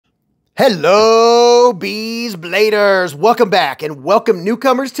Hello, Beez Bladers. Welcome back and welcome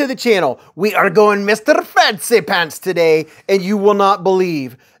newcomers to the channel. We are going Mr. Fancy Pants today, and you will not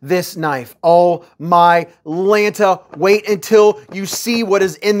believe this knife. Oh my Lanta. Wait until you see what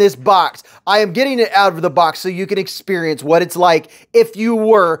is in this box. I am getting it out of the box so you can experience what it's like if you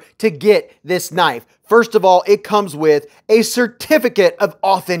were to get this knife. First of all, it comes with a certificate of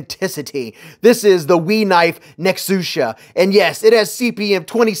authenticity. This is the WE KNIFE Nexusia. And yes, it has CPM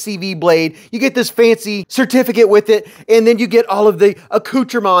 20 CV blade. You get this fancy certificate with it, and then you get all of the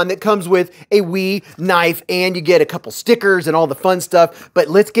accoutrement that comes with a WE knife, and you get a couple stickers and all the fun stuff. But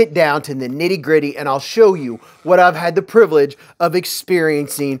let's get down to the nitty gritty, and I'll show you what I've had the privilege of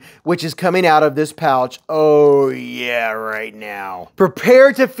experiencing, which is coming out of this pouch. Oh yeah, right now.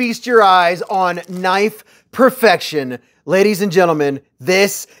 Prepare to feast your eyes on knife perfection. Ladies and gentlemen,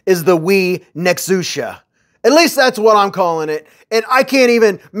 this is the WE Nexusia. At least that's what I'm calling it. And I can't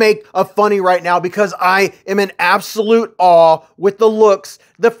even make a funny right now because I am in absolute awe with the looks,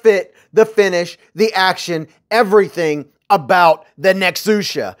 the fit, the finish, the action, everything about the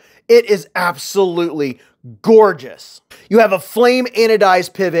Nexusia. It is absolutely gorgeous. You have a flame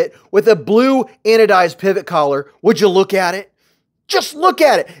anodized pivot with a blue anodized pivot collar. Would you look at it? Just look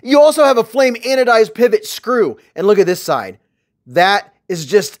at it. You also have a flame anodized pivot screw. And look at this side. That is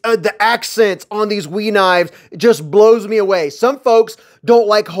just, the accents on these WE knives just blows me away. Some folks don't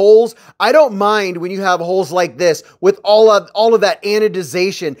like holes. I don't mind when you have holes like this with all of that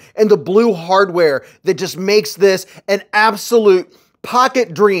anodization and the blue hardware that just makes this an absolute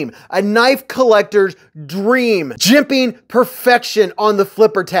pocket dream, a knife collector's dream. Jimping perfection on the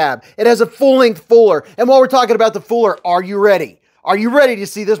flipper tab. It has a full-length fuller. And while we're talking about the fuller, are you ready? Are you ready to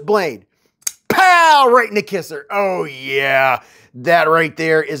see this blade? Pow! Right in the kisser. Oh yeah. That right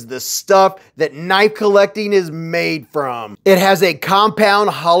there is the stuff that knife collecting is made from. It has a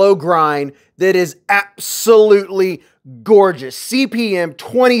compound hollow grind that is absolutely gorgeous. CPM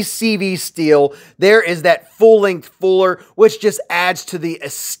 20 CV steel. There is that full-length fuller, which just adds to the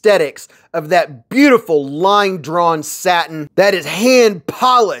aesthetics of that beautiful line-drawn satin. That is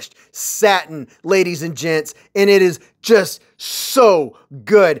hand-polished satin, ladies and gents, and it is just so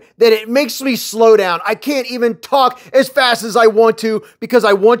good that it makes me slow down. I can't even talk as fast as I want to because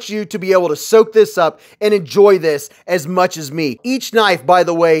I want you to be able to soak this up and enjoy this as much as me. Each knife, by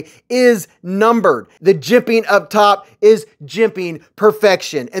the way, is numbered. The jimping up top is jimping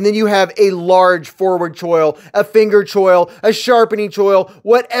perfection. And then you have a large forward choil, a finger choil, a sharpening choil,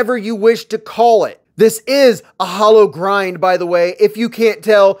 whatever you wish to call it. This is a hollow grind, by the way. If you can't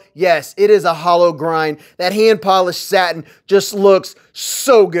tell, yes, it is a hollow grind. That hand-polished satin just looks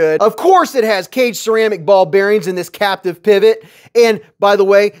so good. Of course, it has cage ceramic ball bearings in this captive pivot. And by the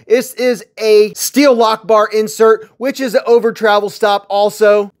way, this is a steel lock bar insert, which is an over travel stop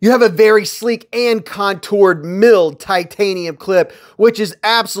also. You have a very sleek and contoured milled titanium clip, which is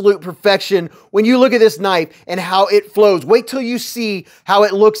absolute perfection. When you look at this knife and how it flows, wait till you see how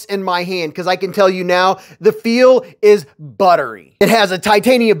it looks in my hand, because I can tell you now, the feel is buttery. It has a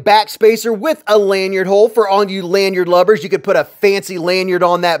titanium back spacer with a lanyard hole. For all you lanyard lovers, you could put a fancy lanyard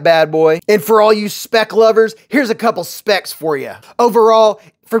on that bad boy. And for all you spec lovers, here's a couple specs for you. Overall,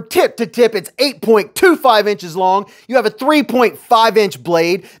 from tip to tip, it's 8.25 inches long. You have a 3.5 inch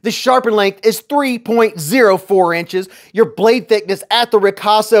blade. The sharpen length is 3.04 inches. Your blade thickness at the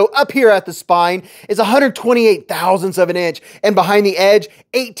ricasso up here at the spine is 128 thousandths of an inch. And behind the edge,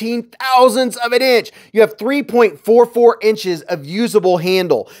 18 thousandths of an inch. You have 3.44 inches of usable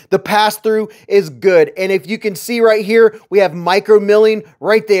handle. The pass-through is good. And if you can see right here, we have micro milling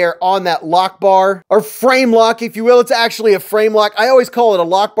right there on that lock bar, or frame lock, if you will. It's actually a frame lock. I always call it a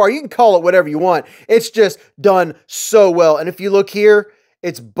lock bar. You can call it whatever you want. It's just done so well. And if you look here,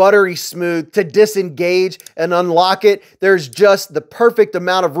 it's buttery smooth. To disengage and unlock it, there's just the perfect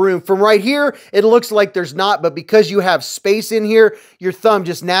amount of room. From right here, it looks like there's not, but because you have space in here, your thumb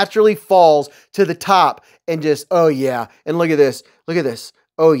just naturally falls to the top and just, oh yeah. And look at this. Look at this.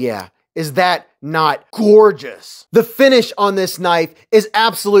 Oh yeah. Is that not gorgeous? The finish on this knife is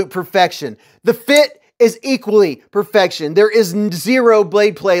absolute perfection. The fit is equally perfection. There is zero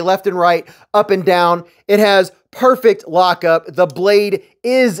blade play left and right, up and down. It has perfect lockup. The blade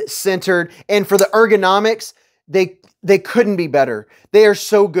is centered, and for the ergonomics, they couldn't be better. They are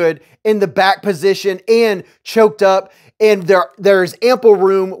so good in the back position and choked up. And there's ample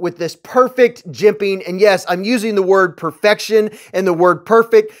room with this perfect jimping. And yes, I'm using the word perfection and the word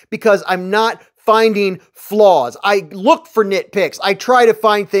perfect because I'm not finding flaws. I look for nitpicks. I try to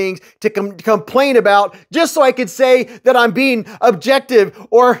find things to complain about just so I could say that I'm being objective,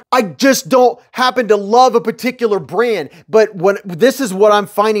 or I just don't happen to love a particular brand. But this is what I'm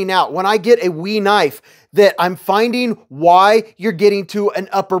finding out when I get a WE knife, that I'm finding why you're getting to an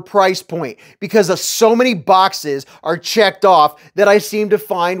upper price point, because of so many boxes are checked off that I seem to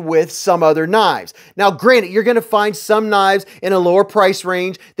find with some other knives. Now, granted, you're gonna find some knives in a lower price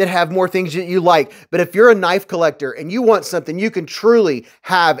range that have more things that you like, but if you're a knife collector and you want something you can truly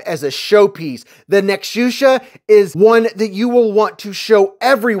have as a showpiece, the Nexusia is one that you will want to show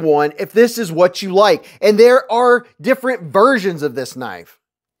everyone if this is what you like. And there are different versions of this knife.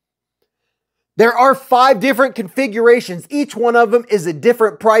 There are 5 different configurations. Each one of them is a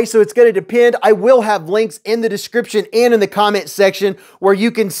different price, so it's going to depend. I will have links in the description and in the comment section where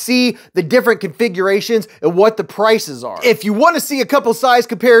you can see the different configurations and what the prices are. If you want to see a couple size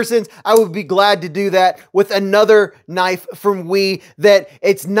comparisons, I would be glad to do that with another knife from WE that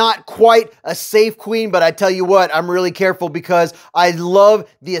it's not quite a safe queen, but I tell you what, I'm really careful because I love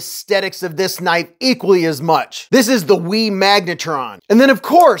the aesthetics of this knife equally as much. This is the WE Magnetron. And then of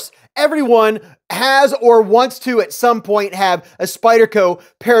course, everyone has or wants to at some point have a Spyderco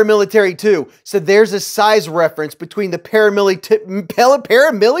Paramilitary 2. So there's a size reference between the Paramilitary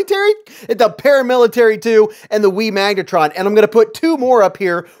 2 and the WE Magnetron. And I'm going to put 2 more up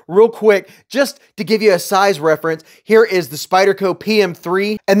here real quick just to give you a size reference. Here is the Spyderco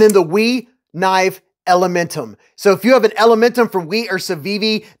PM3 and then the WE knife Elementum. So if you have an Elementum from WE or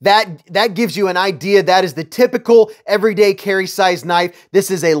Civivi, that gives you an idea. That is the typical everyday carry size knife. This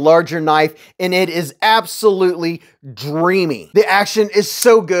is a larger knife and it is absolutely dreamy. The action is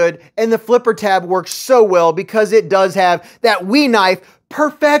so good and the flipper tab works so well because it does have that WE knife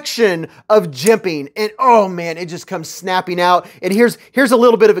perfection of jimping. And oh man, it just comes snapping out. And here's a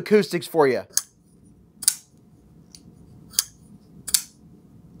little bit of acoustics for you.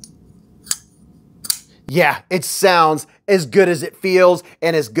 Yeah, it sounds as good as it feels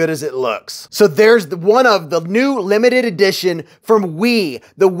and as good as it looks. So there's one of the new limited edition from WE,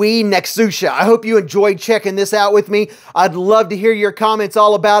 the WE Nexusia. I hope you enjoyed checking this out with me. I'd love to hear your comments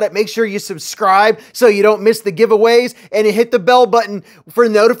all about it. Make sure you subscribe so you don't miss the giveaways and hit the bell button for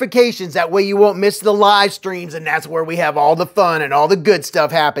notifications. That way you won't miss the live streams, and that's where we have all the fun and all the good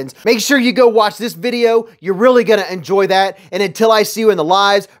stuff happens. Make sure you go watch this video. You're really gonna enjoy that. And until I see you in the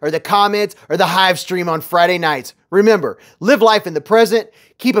lives or the comments or the Hive stream on Friday nights, remember, live life in the present,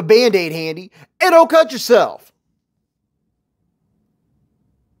 keep a Band-Aid handy, and don't cut yourself.